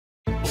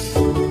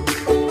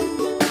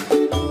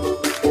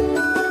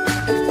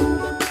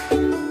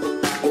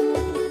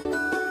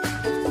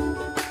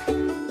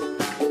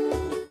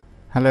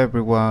Hello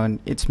everyone,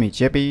 it's me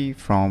JB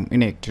from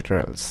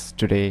UniqueTutorials.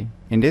 Today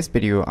in this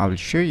video I will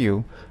show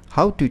you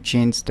how to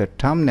change the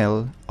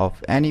thumbnail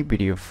of any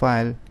video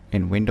file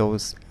in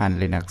Windows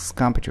and Linux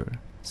computer.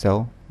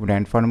 So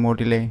without further more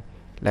delay,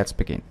 let's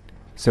begin.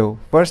 So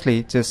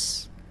firstly,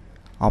 just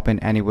open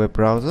any web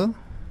browser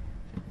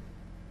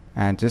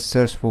and just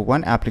search for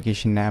one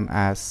application name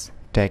as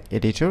Text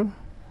Editor,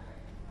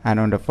 and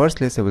on the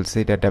first list you will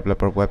see the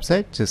developer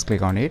website. Just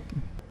click on it.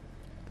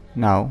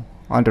 Now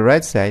on the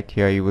right side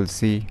here you will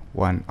see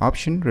one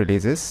option,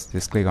 releases.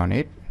 Just click on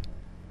it.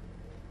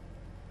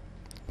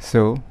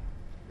 So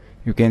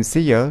you can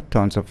see here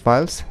tons of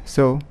files.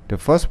 So the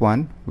first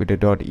one with the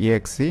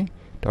 .exe,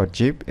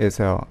 .zip is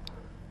a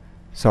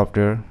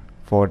software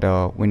for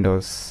the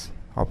Windows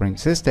operating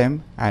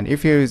system, and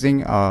if you're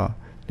using a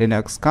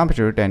Linux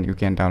computer then you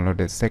can download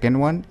the second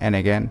one, and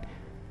again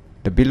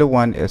the below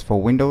one is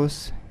for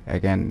Windows,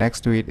 again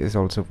next to it is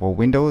also for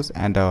Windows,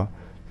 and the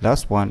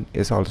last one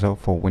is also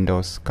for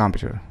Windows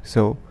computer.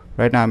 So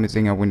right now I'm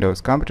using a Windows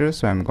computer,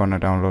 so I'm gonna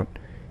download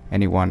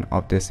any one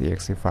of this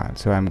exe file.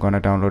 So I'm gonna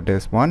download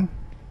this one.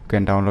 You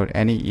can download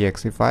any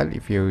exe file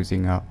if you're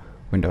using a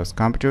Windows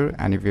computer,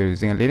 and if you're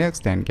using a Linux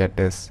then get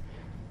this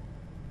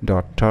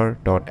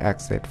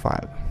 .tar.xz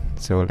file.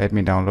 So let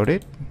me download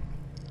it.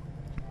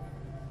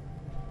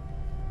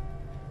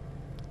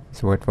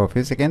 So wait for a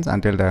few seconds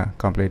until the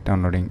complete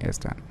downloading is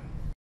done.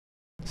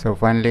 So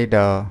finally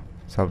the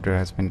software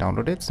has been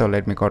downloaded. So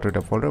let me go to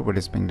the folder where it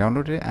is being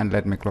downloaded and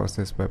let me close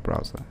this web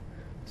browser.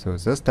 So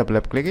just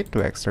double click it to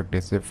extract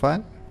this zip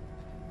file.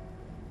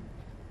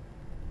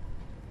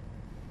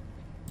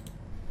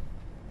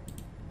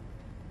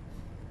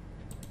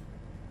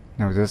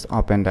 Now just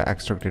open the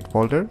extracted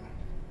folder,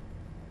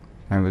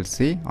 and we'll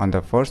see on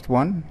the first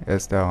one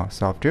is the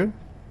software.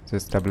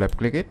 Just double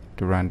click it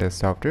to run this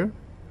software.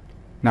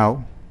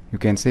 Now you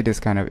can see this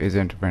kind of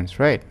user interface,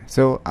 right?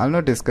 So I'll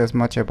not discuss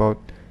much about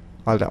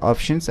all the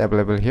options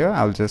available here.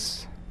 I'll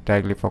just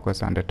directly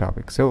focus on the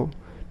topic. So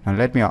now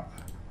let me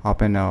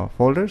open a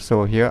folder.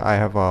 So here I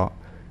have a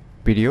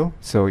video,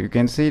 so you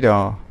can see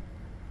the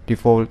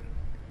default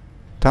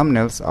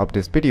thumbnails of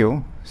this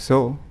video.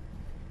 So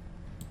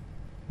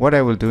what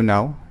I will do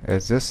now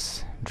is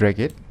just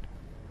drag it.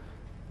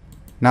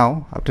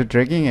 Now after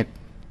dragging it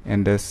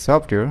in this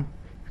software,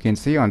 you can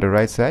see on the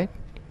right side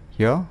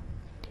here,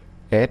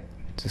 add.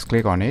 Just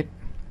click on it.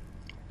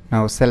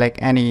 Now select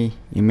any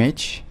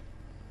image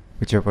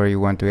whichever you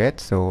want to add.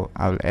 So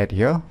I'll add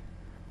here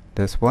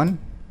this one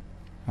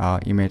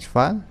image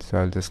file. So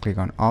I'll just click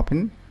on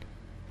open.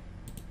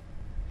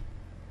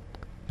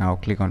 Now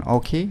click on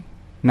OK.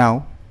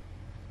 Now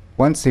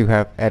once you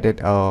have added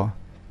a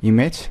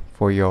image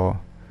for your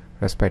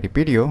respective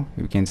video,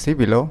 you can see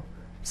below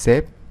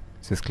save.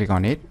 Just click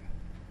on it.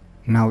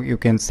 Now you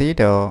can see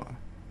the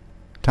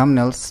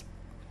thumbnails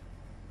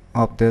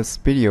of this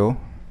video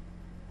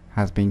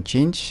has been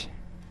changed.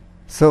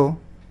 So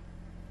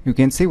you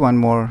can see one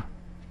more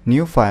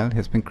new file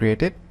has been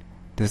created.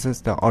 This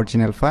is the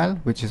original file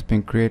which has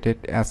been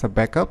created as a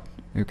backup,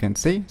 you can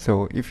see.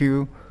 So if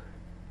you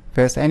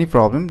face any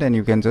problem then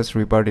you can just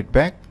revert it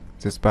back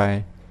just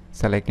by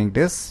selecting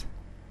this,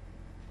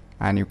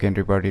 and you can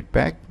revert it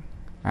back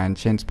and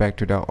change back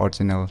to the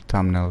original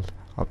thumbnail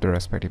of the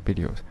respective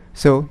videos.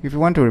 So if you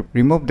want to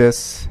remove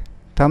this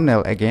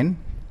thumbnail again,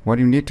 what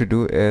you need to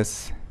do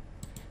is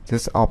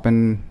just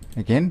open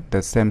again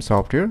the same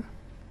software,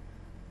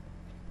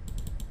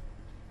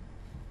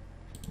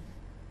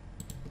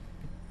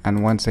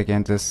 and once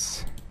again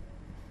just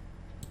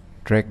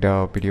drag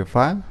the video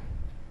file,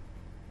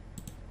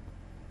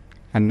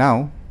 and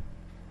now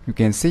you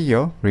can see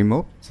here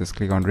remove. Just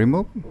click on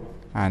remove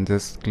and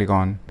just click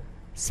on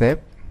save.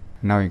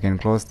 Now you can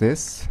close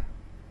this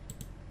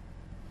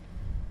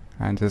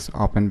and just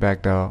open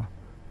back the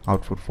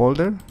output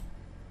folder.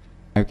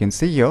 You can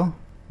see here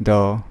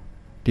the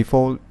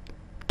default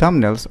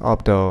thumbnails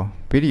of the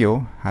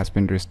video has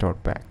been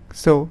restored back.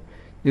 So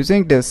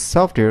using this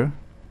software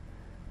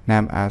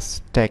named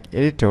as Text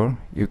Editor,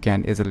 you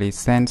can easily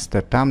change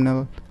the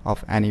thumbnail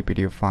of any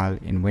video file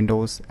in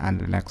Windows and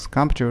Linux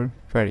computer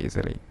very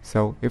easily.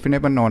 So if you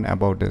never known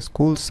about this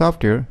cool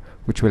software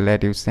which will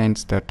let you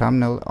change the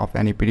thumbnail of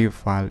any video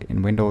file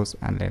in Windows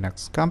and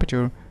Linux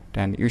computer,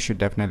 then you should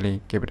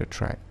definitely give it a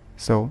try.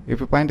 So if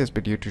you find this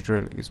video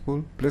tutorial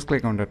useful, please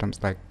click on the thumbs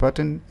like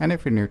button, and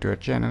if you're new to our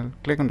channel,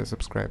 click on the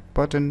subscribe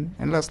button,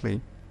 and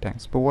lastly,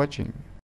 thanks for watching.